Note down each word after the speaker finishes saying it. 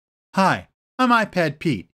Hi, I'm iPad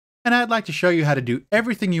Pete, and I'd like to show you how to do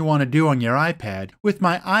everything you want to do on your iPad with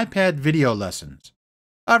my iPad video lessons.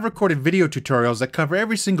 I've recorded video tutorials that cover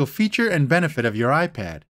every single feature and benefit of your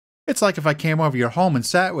iPad. It's like if I came over your home and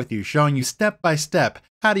sat with you showing you step by step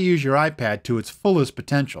how to use your iPad to its fullest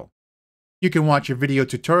potential. You can watch your video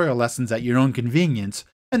tutorial lessons at your own convenience,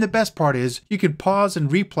 and the best part is you can pause and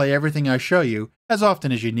replay everything I show you as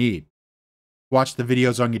often as you need. Watch the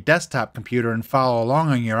videos on your desktop computer and follow along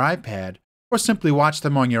on your iPad, or simply watch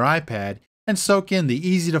them on your iPad and soak in the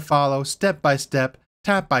easy-to-follow, step-by-step,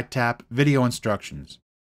 tap-by-tap video instructions.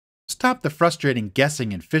 Stop the frustrating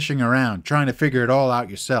guessing and fishing around trying to figure it all out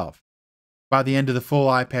yourself. By the end of the full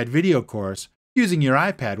iPad video course, using your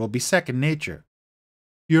iPad will be second nature.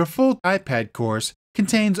 Your full iPad course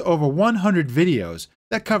contains over 100 videos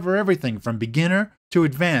that cover everything from beginner to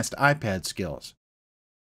advanced iPad skills.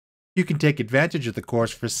 You can take advantage of the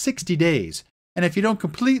course for 60 days, and if you don't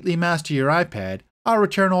completely master your iPad, I'll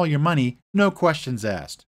return all your money, no questions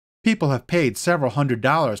asked. People have paid several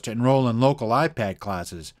 $100s to enroll in local iPad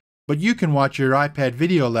classes, but you can watch your iPad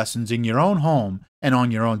video lessons in your own home and on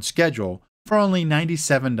your own schedule for only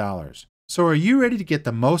 $97. So are you ready to get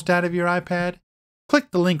the most out of your iPad?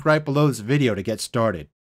 Click the link right below this video to get started.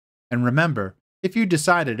 And remember, if you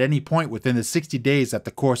decide at any point within the 60 days that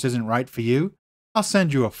the course isn't right for you, I'll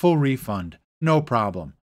send you a full refund, no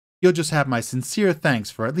problem. You'll just have my sincere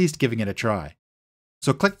thanks for at least giving it a try.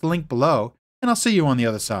 So click the link below, and I'll see you on the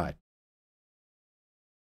other side.